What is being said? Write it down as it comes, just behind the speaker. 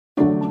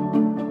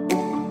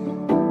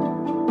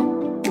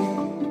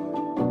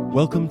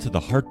Welcome to the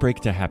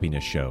Heartbreak to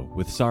Happiness Show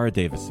with Sarah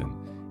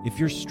Davison. If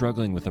you're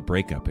struggling with a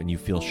breakup and you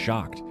feel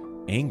shocked,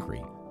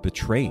 angry,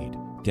 betrayed,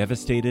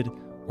 devastated,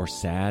 or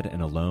sad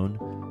and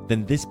alone,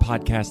 then this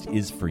podcast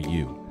is for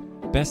you.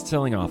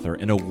 Best-selling author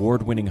and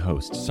award-winning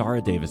host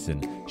Sarah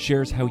Davison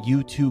shares how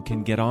you too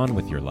can get on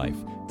with your life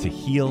to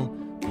heal,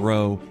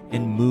 grow,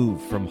 and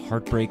move from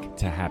heartbreak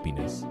to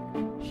happiness.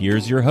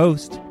 Here's your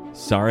host,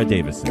 Sarah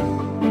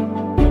Davison.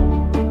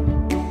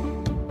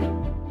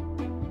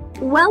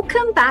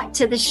 Welcome back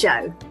to the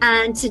show.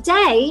 And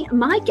today,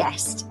 my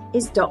guest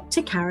is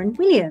Dr. Karen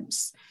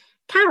Williams.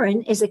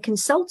 Karen is a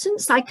consultant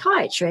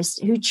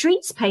psychiatrist who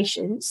treats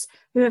patients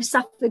who have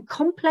suffered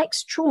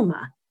complex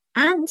trauma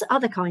and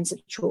other kinds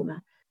of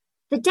trauma.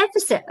 The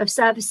deficit of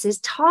services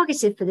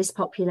targeted for this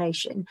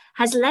population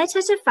has led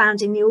her to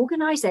founding the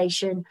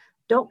organisation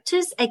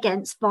Doctors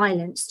Against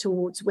Violence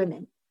Towards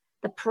Women.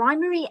 The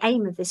primary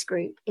aim of this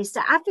group is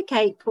to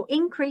advocate for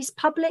increased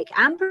public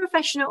and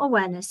professional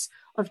awareness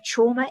of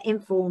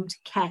trauma-informed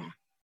care.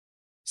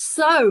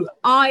 So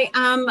I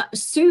am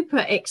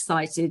super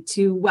excited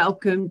to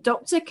welcome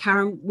Dr.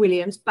 Karen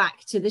Williams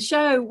back to the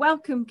show.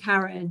 Welcome,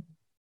 Karen.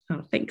 Oh,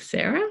 thanks,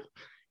 Sarah.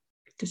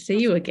 Good to see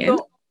you again.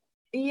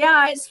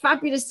 Yeah, it's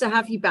fabulous to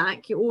have you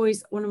back. You're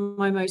always one of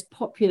my most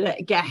popular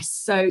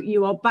guests. So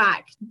you are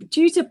back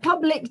due to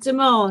public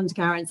demand,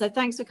 Karen. So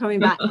thanks for coming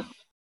back.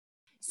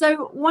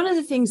 So one of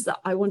the things that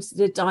I wanted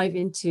to dive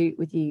into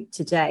with you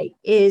today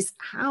is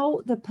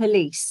how the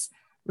police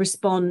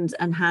respond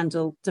and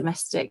handle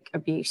domestic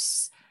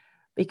abuse.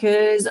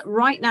 Because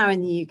right now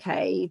in the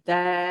UK,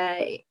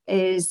 there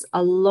is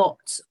a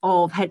lot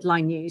of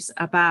headline news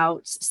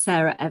about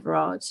Sarah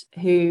Everard,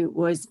 who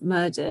was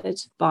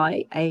murdered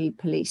by a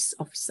police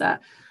officer.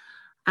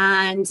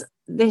 And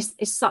this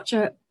is such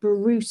a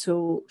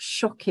brutal,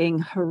 shocking,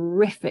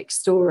 horrific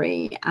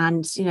story.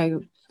 And, you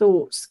know,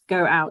 thoughts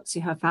go out to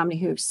her family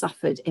who have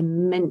suffered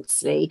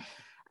immensely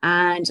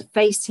and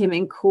faced him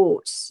in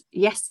court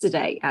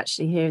yesterday,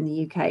 actually, here in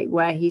the UK,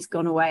 where he's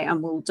gone away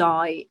and will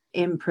die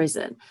in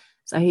prison.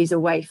 So he's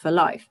away for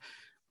life.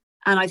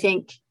 And I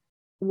think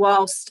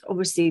whilst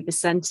obviously the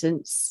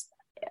sentence,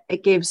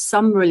 it gives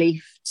some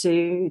relief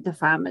to the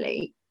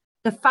family,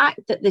 the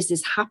fact that this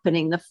is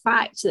happening, the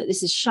fact that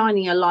this is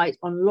shining a light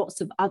on lots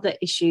of other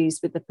issues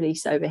with the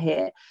police over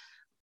here.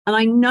 And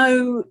I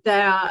know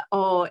there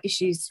are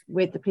issues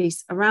with the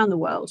police around the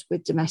world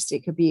with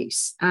domestic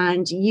abuse,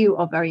 and you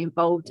are very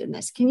involved in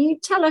this. Can you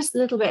tell us a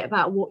little bit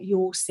about what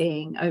you're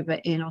seeing over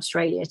in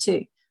Australia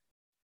too?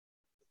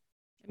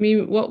 I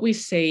mean, what we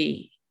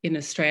see in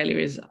Australia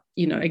is,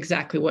 you know,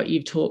 exactly what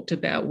you've talked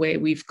about, where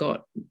we've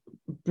got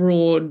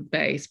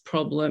broad-based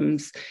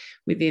problems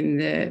within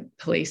the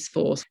police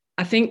force.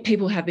 I think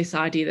people have this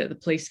idea that the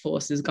police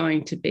force is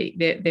going to be,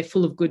 they're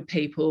full of good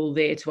people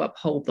there to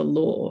uphold the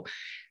law,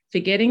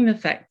 forgetting the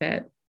fact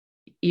that,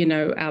 you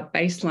know, our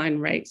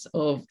baseline rates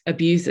of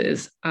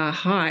abusers are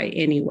high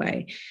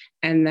anyway,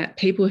 and that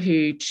people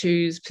who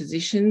choose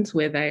positions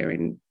where they are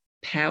in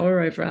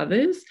power over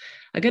others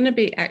are going to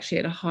be actually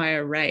at a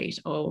higher rate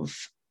of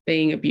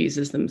being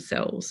abusers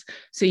themselves.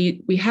 So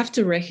we have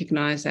to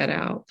recognise that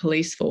our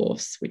police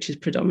force, which is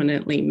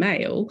predominantly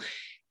male,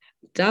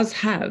 does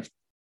have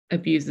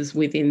abusers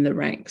within the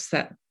ranks.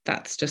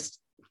 That's just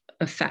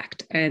a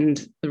fact,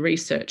 and the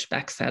research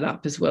backs that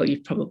up as well.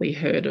 You've probably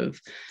heard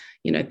of,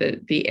 you know,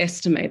 the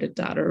estimated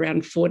data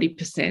around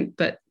 40%,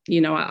 but,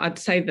 you know, I'd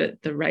say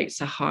that the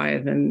rates are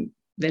higher than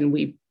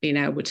we've been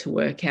able to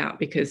work out,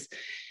 because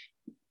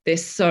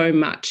there's so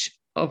much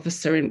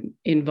officer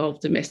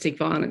involved domestic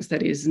violence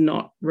that is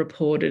not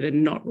reported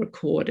and not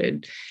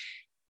recorded.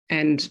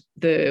 And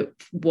the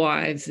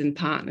wives and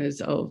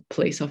partners of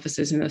police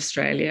officers in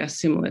Australia,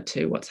 similar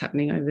to what's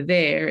happening over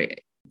there,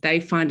 they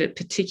find it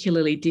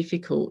particularly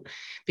difficult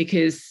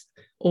because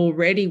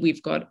already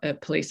we've got a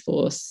police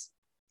force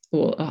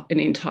or an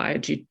entire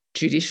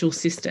judicial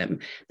system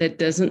that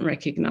doesn't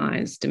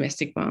recognise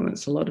domestic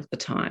violence a lot of the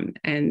time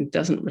and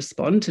doesn't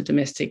respond to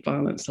domestic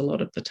violence a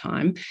lot of the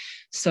time.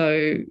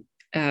 So,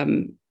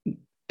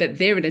 but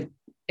they're at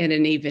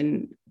an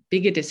even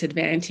bigger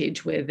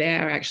disadvantage where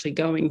they're actually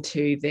going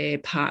to their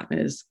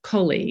partners'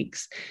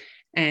 colleagues.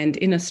 And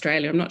in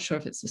Australia, I'm not sure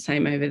if it's the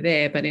same over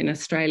there, but in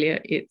Australia,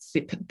 it's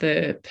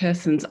the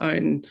person's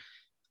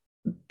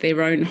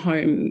their own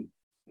home,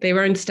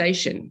 their own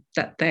station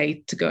that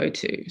they to go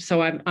to.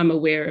 So I'm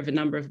aware of a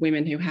number of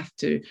women who have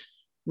to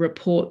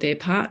report their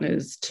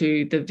partners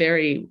to the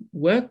very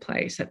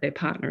workplace that their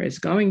partner is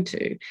going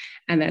to,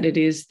 and that it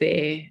is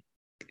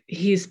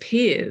his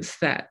peers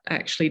that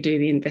actually do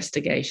the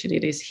investigation.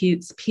 It is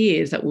his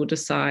peers that will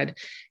decide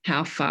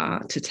how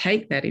far to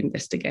take that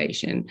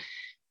investigation.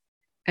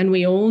 And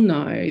we all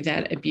know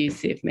that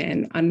abusive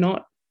men are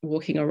not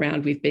walking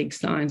around with big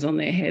signs on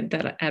their head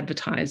that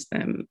advertise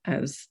them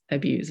as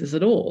abusers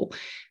at all.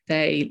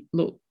 They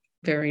look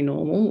very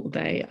normal.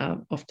 They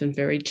are often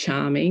very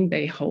charming.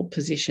 They hold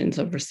positions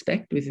of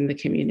respect within the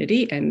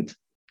community, and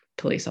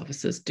police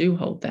officers do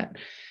hold that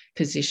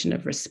position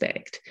of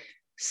respect.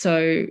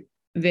 So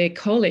their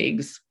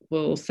colleagues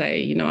will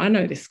say, you know, I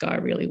know this guy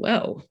really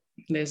well.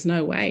 There's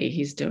no way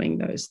he's doing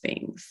those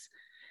things.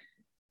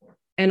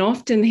 And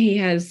often he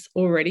has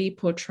already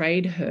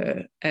portrayed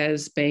her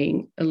as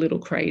being a little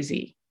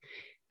crazy.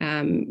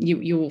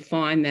 You will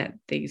find that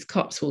these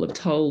cops will have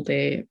told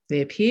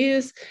their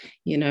peers,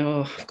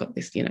 oh, I've got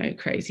this,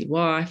 crazy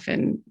wife.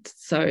 And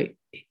so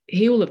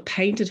he will have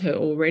painted her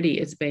already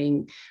as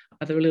being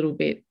either a little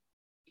bit,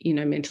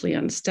 mentally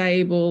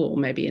unstable, or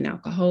maybe an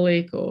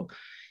alcoholic,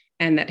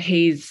 and that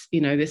he's,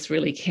 this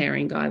really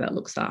caring guy that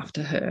looks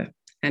after her,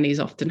 and he's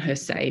often her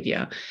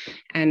savior.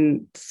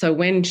 And so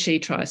when she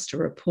tries to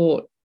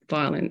report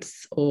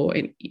violence or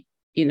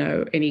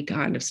any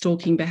kind of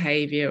stalking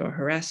behavior or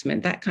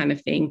harassment, that kind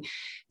of thing,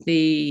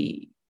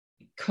 the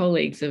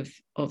colleagues of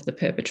the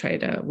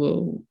perpetrator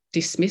will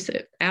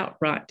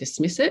outright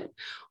dismiss it,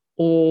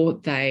 or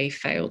they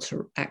fail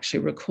to actually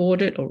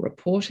record it or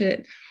report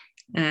it.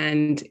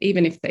 And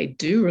even if they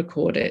do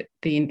record it,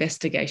 the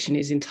investigation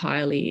is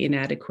entirely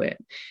inadequate.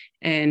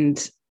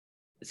 And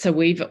so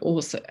we've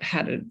also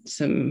had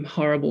some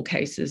horrible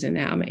cases in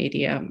our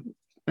media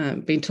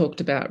been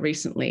talked about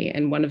recently,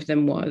 and one of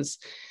them was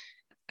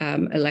a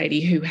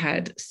lady who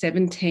had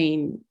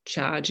 17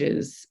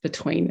 charges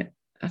between,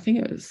 I think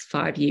it was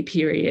 5-year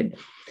period,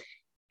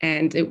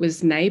 and it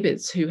was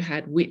neighbours who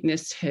had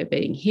witnessed her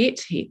being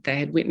hit. They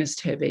had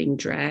witnessed her being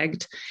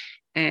dragged,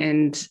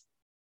 and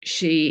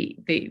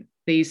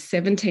these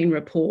 17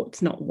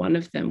 reports, not one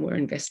of them were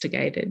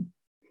investigated.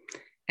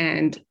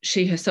 And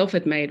she herself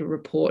had made a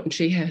report, and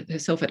she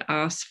herself had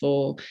asked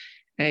for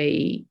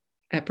a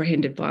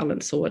apprehended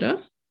violence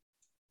order,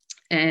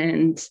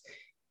 and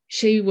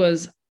she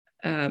was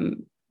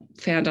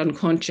found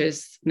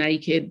unconscious,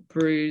 naked,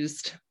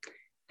 bruised,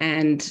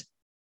 and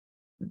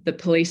the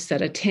police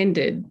that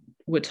attended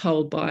were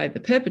told by the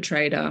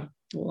perpetrator,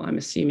 well, I'm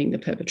assuming the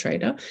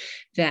perpetrator,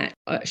 that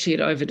she had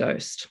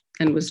overdosed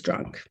and was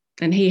drunk.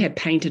 And he had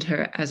painted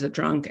her as a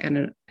drunk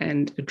and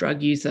a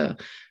drug user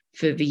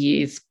for the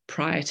years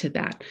prior to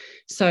that.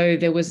 So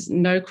there was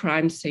no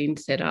crime scene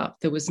set up.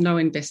 There was no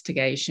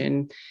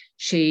investigation.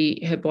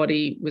 Her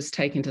body was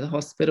taken to the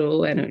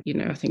hospital, and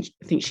I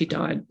think she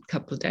died a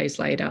couple of days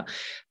later.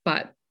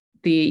 But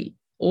the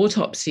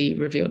autopsy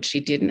revealed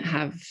she didn't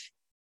have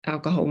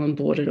alcohol on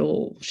board at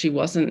all. She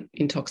wasn't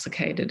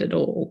intoxicated at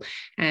all,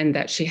 and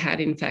that she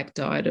had in fact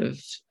died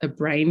of a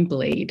brain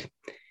bleed.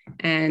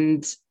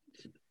 And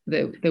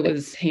there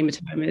was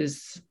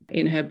hematomas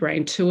in her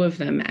brain, 2 of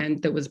them,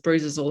 and there was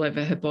bruises all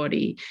over her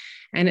body.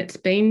 And it's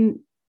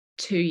been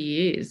 2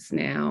 years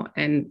now,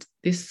 and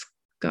this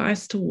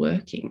guy's still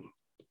working.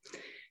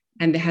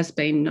 And there has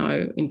been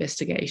no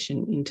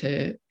investigation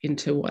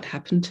into what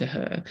happened to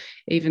her,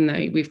 even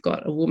though we've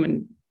got a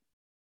woman's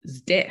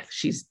death.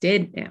 She's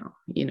dead now.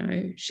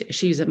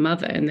 She's a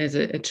mother, and there's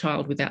a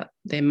child without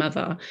their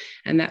mother,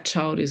 and that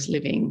child is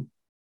living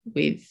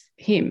with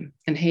him,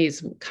 and he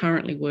is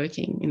currently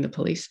working in the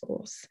police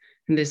force,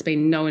 and there's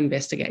been no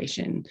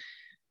investigation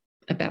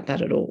about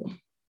that at all.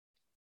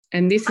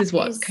 And this is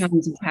what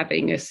comes with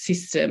having a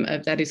system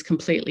that is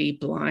completely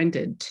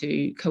blinded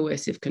to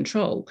coercive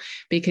control.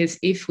 Because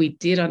if we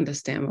did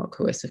understand what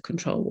coercive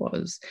control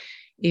was,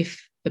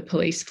 if the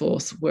police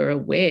force were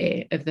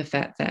aware of the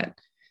fact that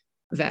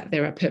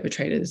there are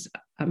perpetrators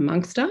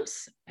amongst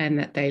us, and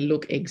that they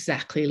look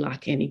exactly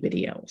like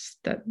anybody else,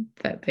 that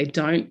they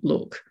don't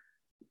look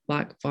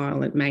like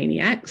violent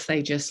maniacs,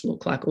 they just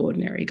look like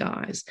ordinary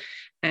guys.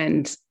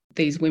 And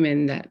these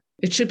women, that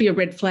it should be a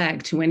red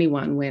flag to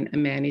anyone when a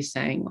man is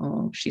saying,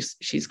 oh,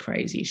 she's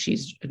crazy,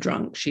 she's a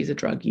drunk, she's a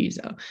drug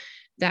user.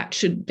 That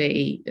should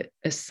be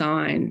a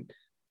sign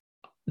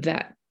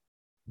that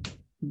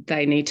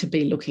they need to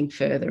be looking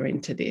further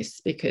into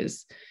this,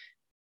 because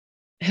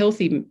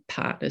healthy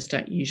partners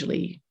don't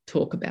usually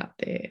talk about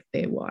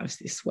their wives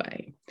this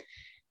way.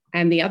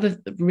 And the other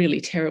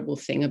really terrible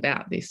thing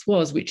about this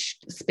was, which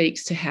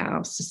speaks to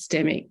how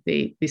systemic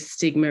this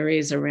stigma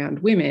is around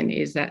women,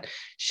 is that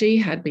she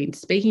had been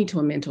speaking to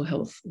a mental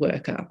health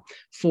worker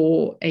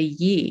for a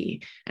year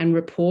and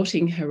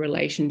reporting her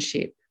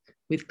relationship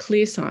with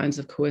clear signs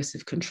of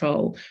coercive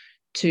control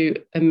to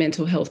a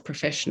mental health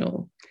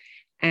professional.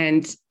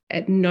 And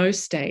at no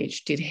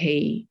stage did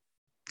he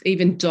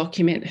even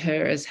document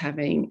her as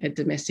having a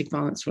domestic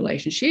violence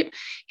relationship.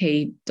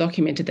 He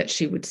documented that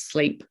she would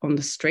sleep on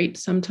the street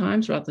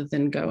sometimes rather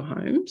than go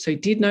home. So he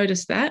did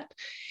notice that.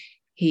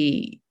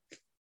 He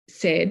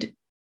said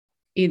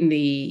in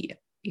the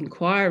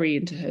inquiry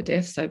into her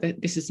death, so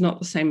that this is not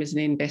the same as an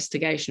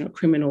investigation or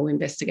criminal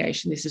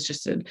investigation, this is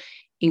just an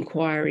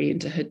inquiry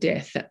into her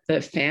death that the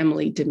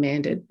family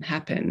demanded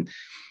happen.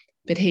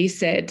 But he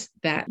said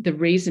that the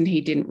reason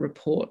he didn't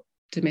report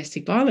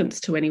domestic violence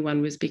to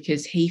anyone was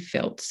because he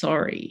felt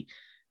sorry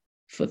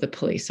for the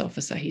police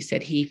officer. He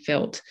said he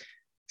felt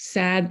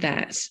sad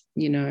that,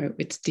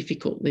 it's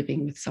difficult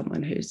living with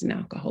someone who's an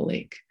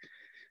alcoholic.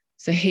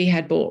 So he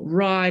had bought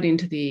right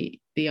into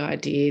the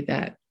idea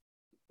that,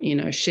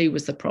 she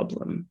was the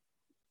problem.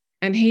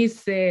 And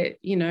he's there,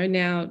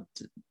 now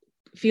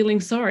feeling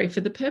sorry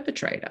for the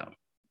perpetrator.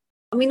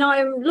 I mean,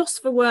 I'm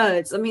lost for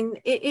words. I mean,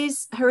 it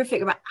is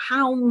horrific about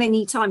how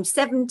many times,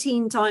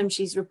 17 times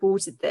she's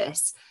reported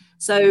this.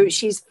 So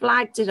she's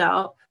flagged it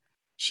up.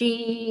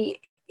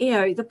 She,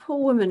 the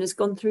poor woman has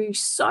gone through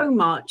so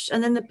much.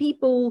 And then the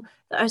people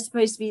that are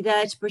supposed to be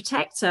there to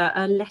protect her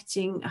are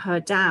letting her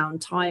down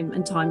time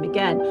and time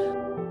again.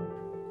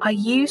 Are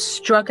you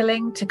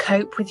struggling to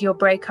cope with your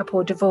breakup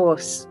or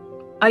divorce?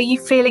 Are you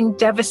feeling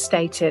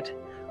devastated,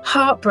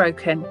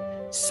 heartbroken,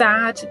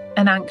 sad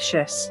and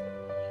anxious?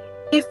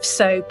 If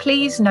so,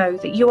 please know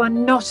that you are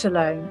not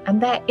alone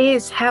and there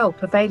is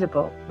help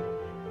available.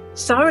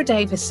 Sarah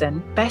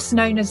Davison, best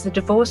known as the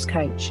Divorce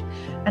Coach,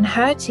 and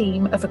her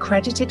team of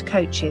accredited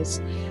coaches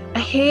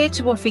are here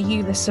to offer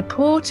you the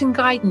support and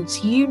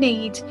guidance you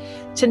need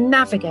to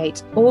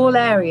navigate all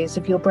areas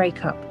of your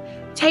breakup,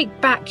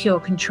 take back your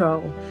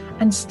control,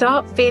 and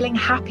start feeling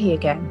happy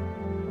again.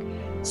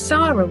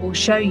 Sarah will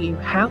show you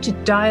how to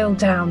dial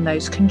down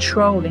those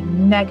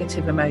controlling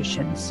negative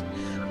emotions,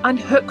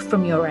 unhook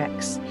from your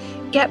ex,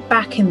 get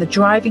back in the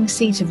driving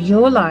seat of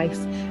your life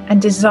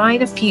and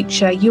design a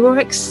future you are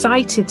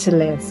excited to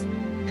live.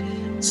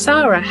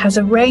 Sarah has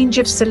a range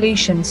of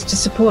solutions to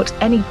support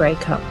any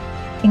breakup,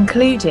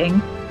 including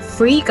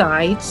free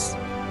guides,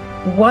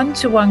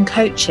 one-to-one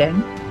coaching,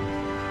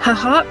 her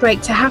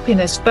Heartbreak to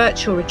Happiness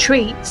virtual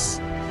retreats,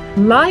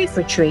 live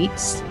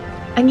retreats,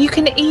 and you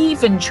can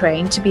even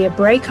train to be a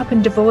breakup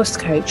and divorce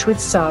coach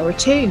with Sarah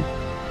too.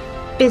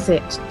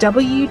 Visit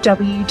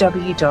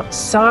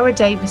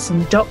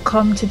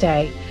www.sarahdavison.com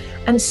today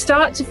and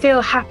start to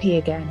feel happy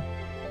again.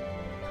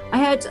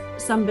 I heard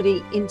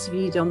somebody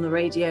interviewed on the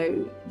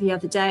radio the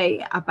other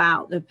day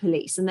about the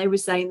police, and they were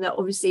saying that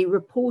obviously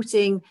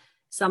reporting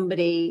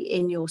somebody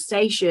in your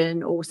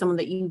station or someone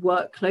that you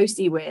work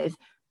closely with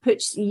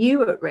puts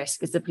you at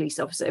risk as a police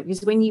officer,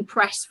 because when you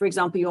press, for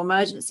example, your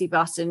emergency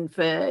button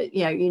for,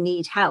 you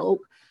need help,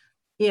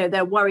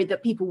 they're worried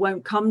that people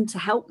won't come to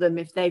help them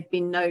if they've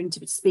been known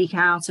to speak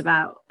out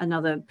about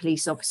another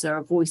police officer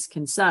or voice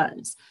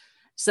concerns.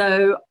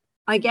 So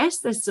I guess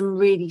there's some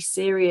really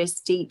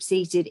serious,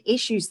 deep-seated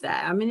issues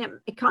there. I mean,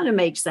 it kind of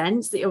makes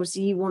sense that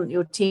obviously you want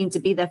your team to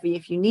be there for you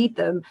if you need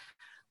them.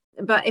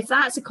 But if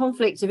that's a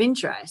conflict of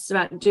interest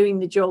about doing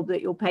the job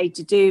that you're paid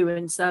to do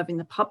and serving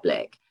the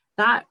public,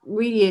 that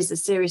really is a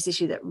serious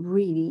issue that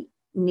really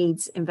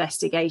needs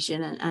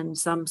investigation and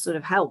some sort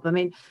of help. I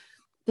mean,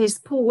 this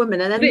poor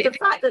woman, and then the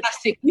fact that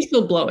classic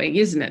whistleblowing,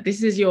 isn't it?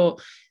 This is your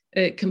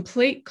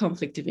complete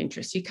conflict of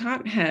interest. You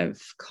can't have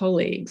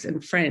colleagues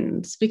and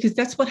friends, because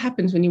that's what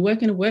happens when you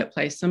work in a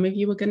workplace. Some of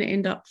you are going to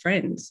end up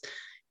friends.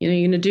 You're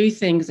going to do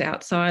things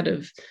outside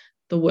of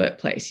the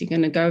workplace. You're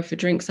going to go for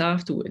drinks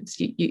afterwards.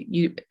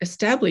 You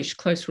establish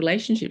close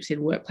relationships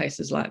in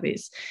workplaces like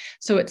this.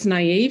 So it's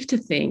naive to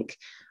think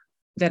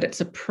that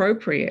it's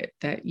appropriate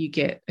that you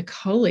get a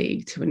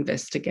colleague to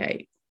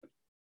investigate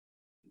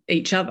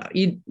each other.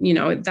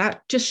 That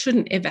just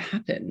shouldn't ever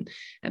happen.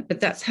 But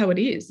that's how it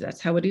is.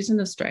 That's how it is in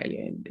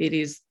Australia. It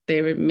is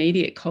their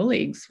immediate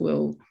colleagues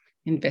will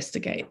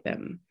investigate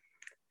them.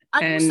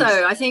 And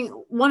also, I think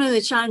one of the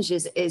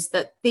challenges is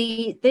that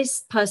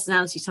this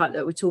personality type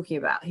that we're talking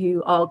about,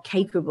 who are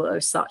capable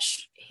of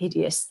such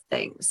hideous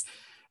things,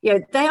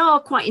 they are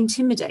quite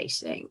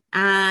intimidating.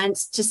 And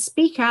to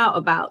speak out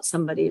about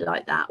somebody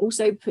like that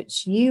also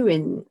puts you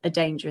in a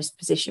dangerous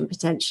position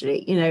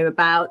potentially,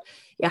 about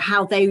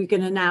how they're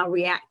going to now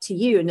react to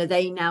you, and are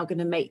they now going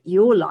to make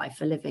your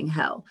life a living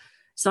hell?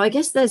 So I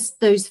guess there's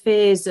those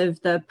fears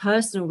of the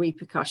personal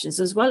repercussions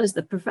as well as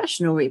the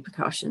professional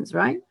repercussions,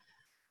 right?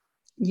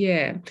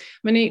 Yeah.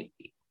 I mean,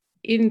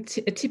 in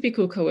a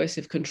typical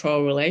coercive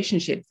control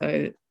relationship,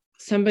 though,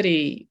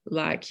 somebody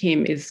like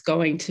him is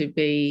going to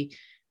be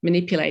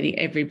manipulating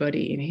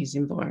everybody in his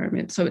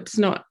environment. So it's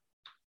not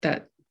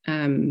that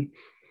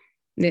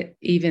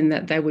even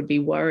that they would be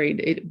worried.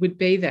 It would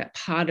be that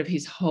part of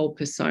his whole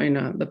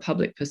persona, the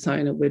public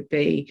persona, would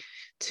be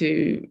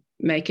to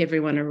make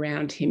everyone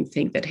around him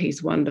think that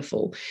he's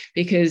wonderful.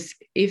 Because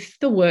if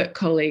the work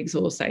colleagues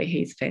all say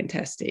he's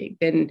fantastic,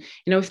 then,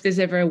 if there's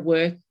ever a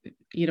work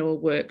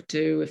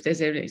do, if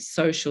there's a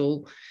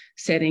social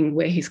setting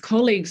where his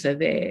colleagues are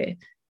there,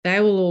 they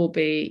will all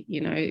be,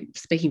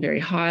 speaking very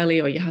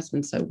highly, or your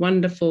husband's so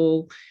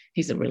wonderful,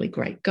 he's a really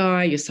great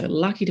guy, you're so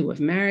lucky to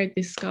have married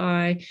this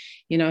guy,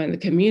 and the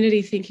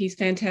community think he's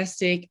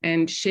fantastic.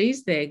 And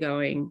she's there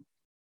going,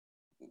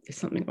 there's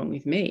something wrong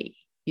with me,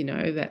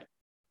 that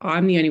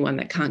I'm the only one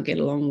that can't get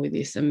along with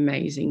this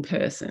amazing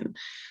person.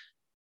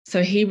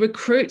 So he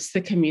recruits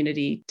the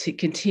community to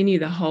continue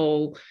the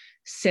whole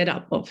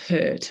setup of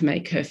her to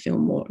make her feel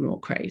more and more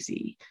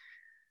crazy.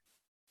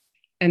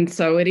 And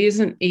so it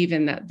isn't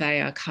even that they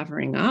are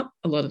covering up.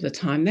 A lot of the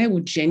time they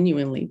will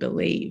genuinely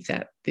believe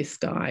that this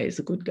guy is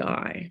a good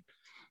guy.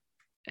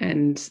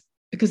 And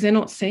because they're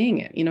not seeing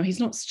it,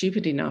 he's not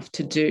stupid enough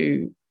to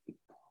do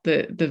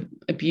the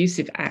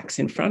abusive acts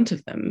in front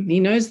of them. He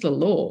knows the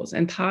laws,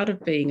 and part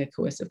of being a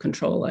coercive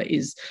controller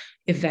is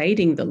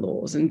evading the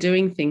laws and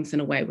doing things in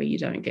a way where you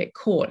don't get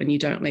caught and you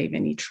don't leave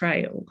any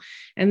trail.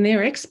 And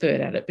they're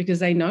expert at it because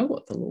they know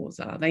what the laws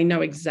are. They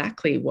know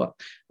exactly what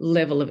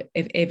level of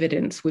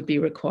evidence would be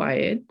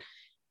required,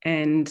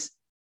 and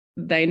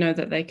they know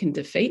that they can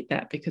defeat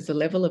that because the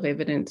level of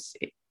evidence,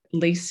 at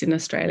least in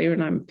Australia,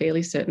 and I'm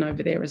fairly certain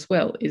over there as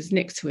well, is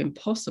next to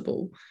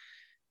impossible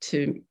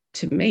to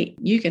meet.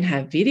 You can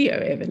have video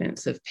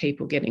evidence of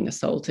people getting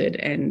assaulted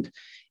and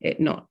it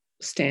not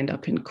stand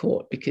up in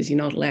court because you're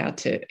not allowed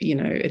to,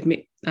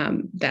 admit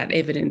that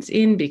evidence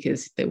in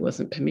because there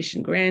wasn't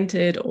permission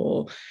granted,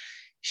 or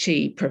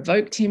she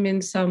provoked him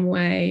in some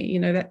way.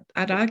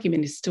 That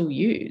argument is still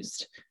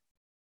used.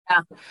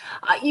 Yeah.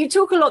 You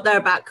talk a lot there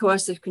about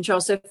coercive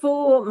control. So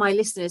for my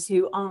listeners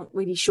who aren't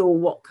really sure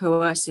what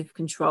coercive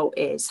control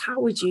is,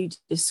 how would you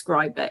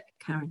describe it,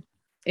 Karen?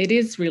 It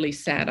is really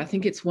sad. I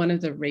think it's one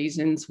of the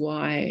reasons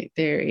why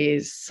there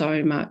is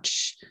so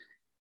much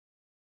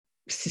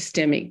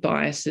systemic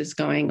biases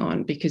going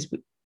on, because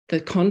the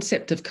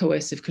concept of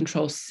coercive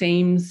control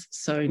seems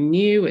so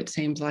new. It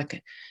seems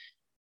like,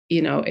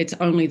 it's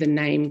only the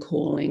name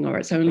calling, or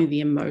it's only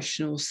the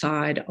emotional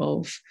side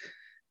of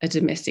a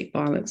domestic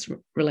violence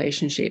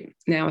relationship.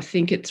 Now, I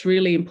think it's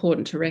really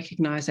important to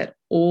recognise that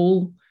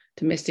all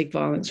domestic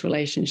violence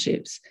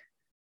relationships,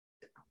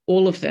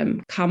 all of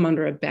them come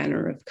under a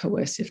banner of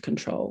coercive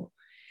control.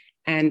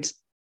 And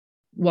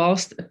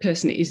whilst a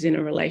person is in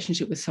a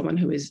relationship with someone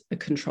who is a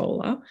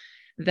controller,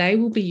 they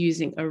will be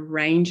using a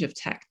range of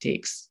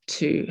tactics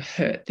to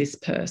hurt this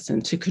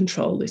person, to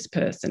control this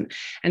person.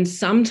 And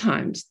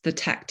sometimes the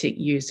tactic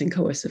used in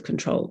coercive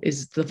control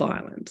is the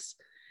violence.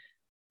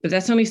 But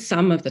that's only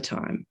some of the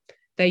time.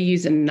 They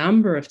use a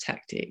number of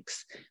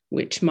tactics,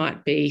 which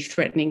might be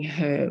threatening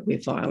her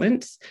with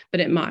violence,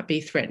 but it might be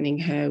threatening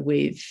her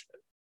with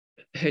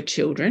her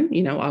children.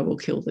 I will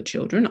kill the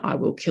children, I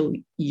will kill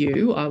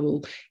you, I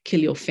will kill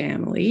your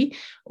family,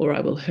 or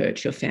I will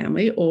hurt your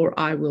family, or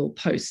I will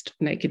post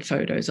naked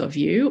photos of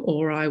you,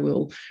 or I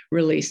will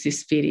release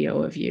this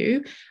video of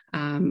you,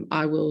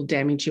 I will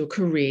damage your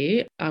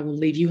career, I will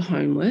leave you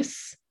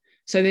homeless.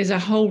 So there's a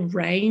whole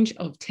range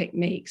of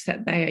techniques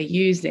that they are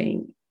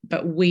using,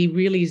 but we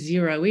really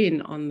zero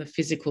in on the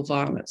physical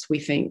violence. We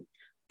think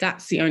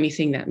that's the only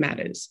thing that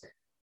matters.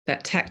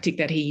 That tactic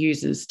that he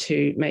uses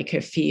to make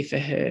her fear for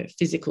her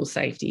physical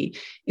safety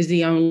is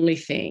the only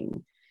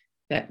thing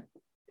that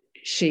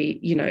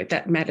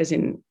that matters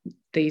in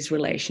these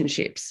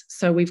relationships.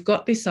 So we've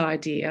got this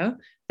idea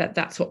that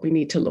that's what we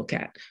need to look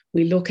at.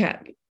 We look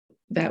at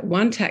that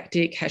one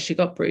tactic. Has she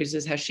got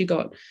bruises? Has she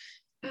got,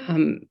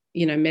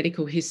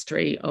 medical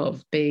history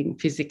of being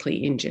physically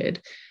injured?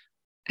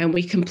 And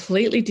we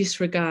completely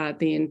disregard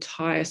the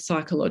entire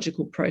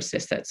psychological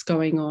process that's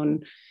going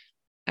on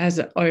as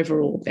an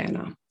overall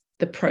banner.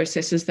 The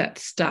processes that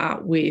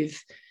start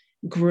with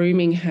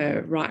grooming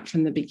her right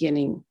from the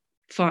beginning,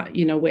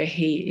 where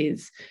he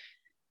is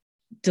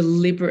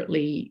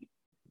deliberately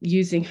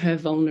using her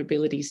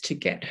vulnerabilities to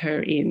get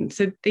her in.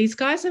 So these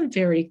guys are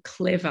very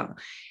clever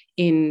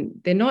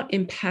they're not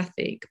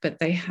empathic, but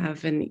they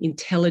have an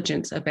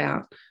intelligence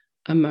about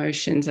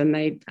emotions, and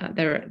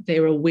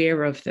they're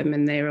aware of them,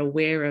 and they're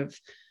aware of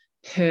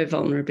her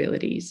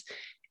vulnerabilities.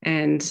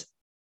 And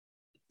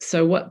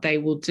so what they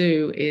will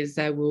do is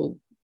they will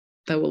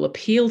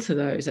appeal to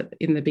those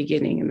in the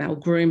beginning, and they'll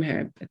groom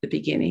her at the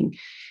beginning.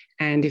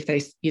 And if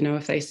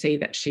they see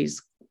that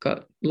she's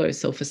got low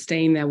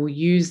self-esteem, they will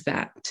use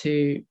that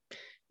to,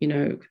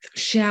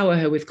 shower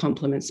her with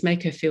compliments,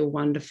 make her feel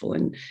wonderful.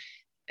 And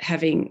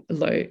having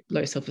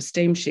low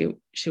self-esteem, she'll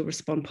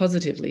respond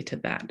positively to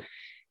that.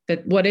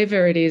 But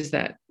whatever it is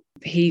that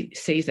he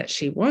sees that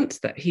she wants,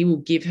 that he will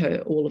give her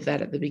all of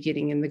that at the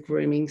beginning in the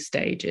grooming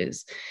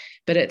stages.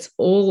 But it's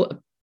all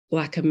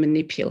like a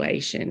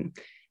manipulation.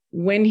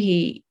 When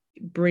he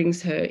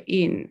brings her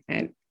in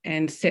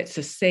and sets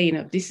a scene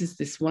of, this is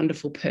this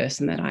wonderful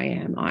person that I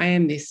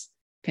am this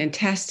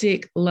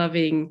fantastic,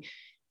 loving,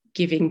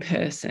 giving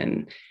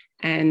person.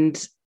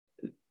 And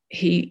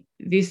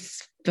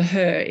this for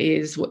her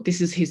is this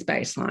is his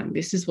baseline.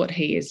 This is what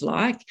he is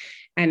like.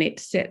 And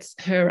it sets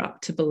her up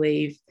to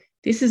believe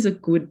this is a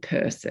good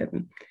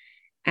person.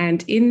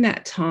 And in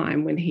that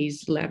time when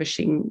he's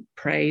lavishing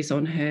praise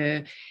on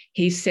her,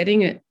 he's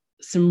setting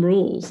some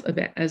rules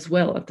as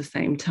well at the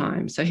same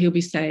time. So he'll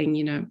be saying,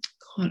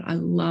 God, I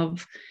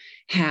love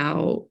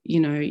how,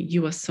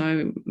 you are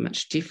so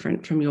much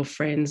different from your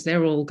friends.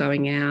 They're all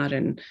going out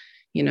and,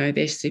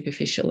 they're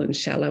superficial and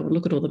shallow, and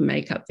look at all the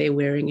makeup they're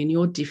wearing, and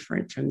you're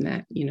different from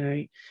that.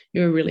 You're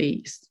a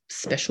really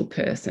special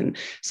person.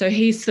 So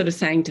he's sort of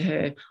saying to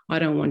her, I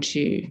don't want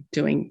you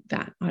doing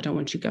that. I don't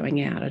want you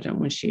going out. I don't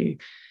want you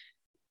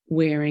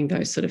wearing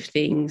those sort of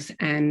things.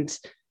 And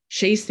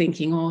she's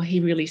thinking, oh, he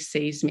really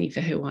sees me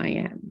for who I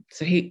am.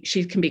 So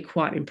she can be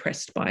quite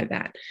impressed by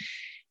that.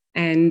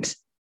 And,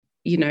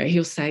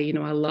 he'll say,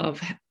 I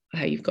love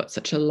how you've got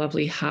such a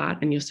lovely heart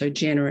and you're so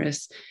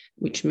generous,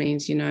 which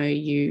means,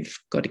 you've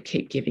got to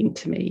keep giving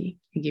to me.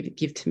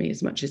 give to me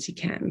as much as you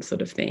can,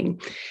 sort of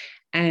thing.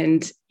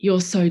 And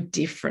you're so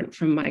different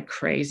from my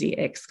crazy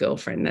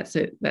ex-girlfriend.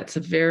 That's a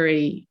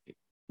very,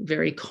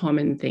 very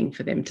common thing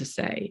for them to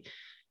say.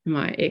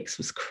 My ex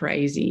was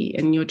crazy,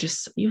 and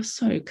you're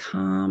so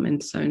calm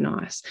and so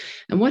nice.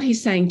 And what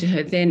he's saying to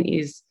her then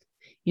is,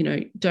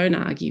 don't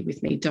argue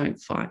with me, don't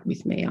fight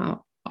with me.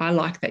 I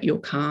like that you're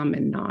calm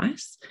and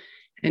nice.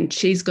 And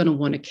she's going to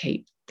want to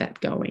keep that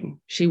going.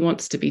 She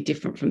wants to be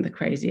different from the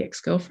crazy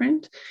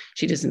ex-girlfriend.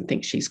 She doesn't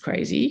think she's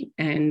crazy,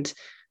 and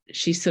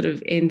she sort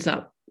of ends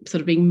up sort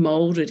of being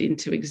molded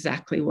into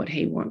exactly what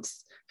he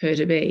wants her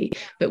to be,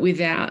 but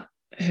without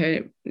her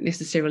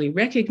necessarily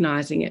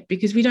recognizing it,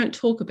 because we don't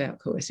talk about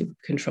coercive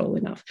control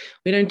enough.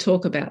 We don't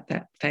talk about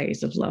that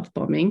phase of love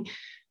bombing.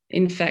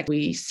 In fact,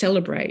 we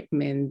celebrate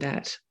men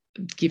that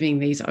giving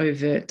these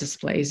overt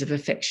displays of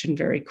affection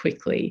very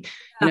quickly.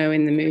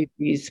 In the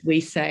movies, we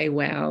say,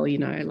 well,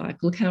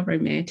 like, look how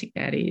romantic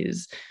that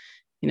is.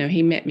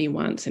 He met me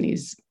once and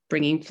he's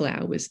bringing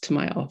flowers to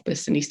my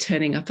office, and he's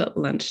turning up at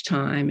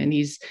lunchtime, and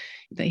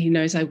he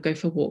knows I go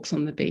for walks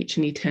on the beach,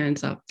 and he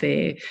turns up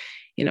there.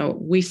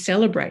 We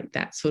celebrate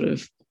that sort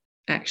of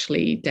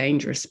actually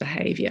dangerous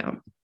behaviour.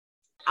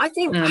 I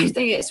think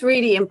it's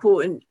really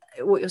important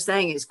what you're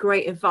saying. It's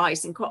great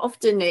advice, and quite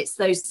often it's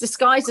those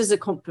disguised as a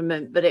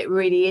compliment, but it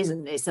really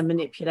isn't. It's a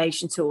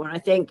manipulation tool. And I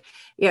think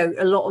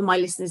a lot of my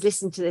listeners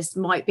listening to this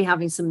might be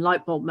having some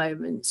light bulb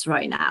moments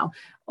right now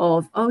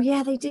of, oh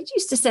yeah, they did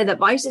used to say that,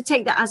 but I used to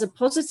take that as a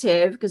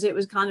positive because it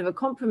was kind of a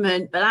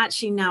compliment, but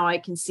actually now I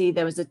can see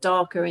there was a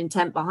darker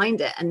intent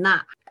behind it, and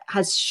that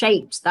has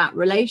shaped that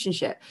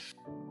relationship.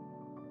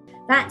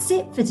 That's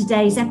it for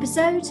today's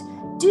episode.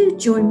 Do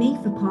join me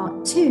for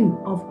part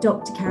 2 of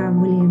Dr.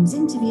 Karen Williams'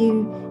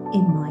 interview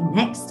in my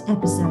next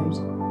episode.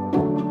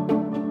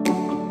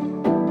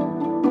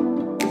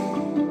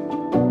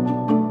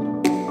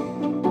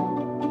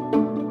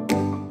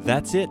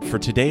 That's it for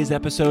today's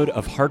episode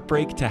of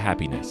Heartbreak to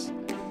Happiness.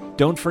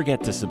 Don't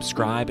forget to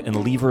subscribe and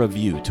leave a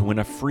review to win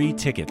a free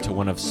ticket to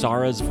one of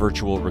Sarah's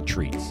virtual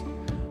retreats.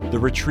 The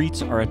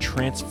retreats are a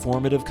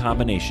transformative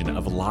combination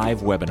of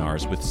live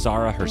webinars with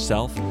Sarah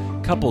herself,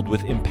 coupled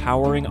with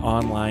empowering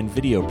online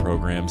video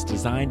programs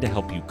designed to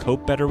help you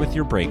cope better with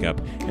your breakup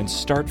and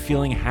start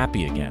feeling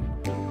happy again.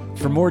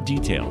 For more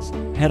details,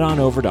 head on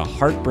over to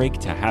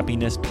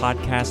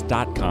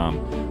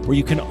heartbreaktohappinesspodcast.com, where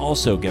you can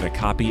also get a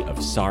copy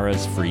of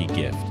Sarah's free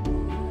gift.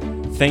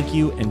 Thank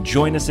you, and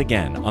join us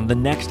again on the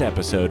next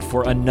episode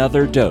for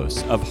another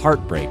dose of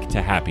Heartbreak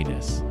to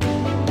Happiness.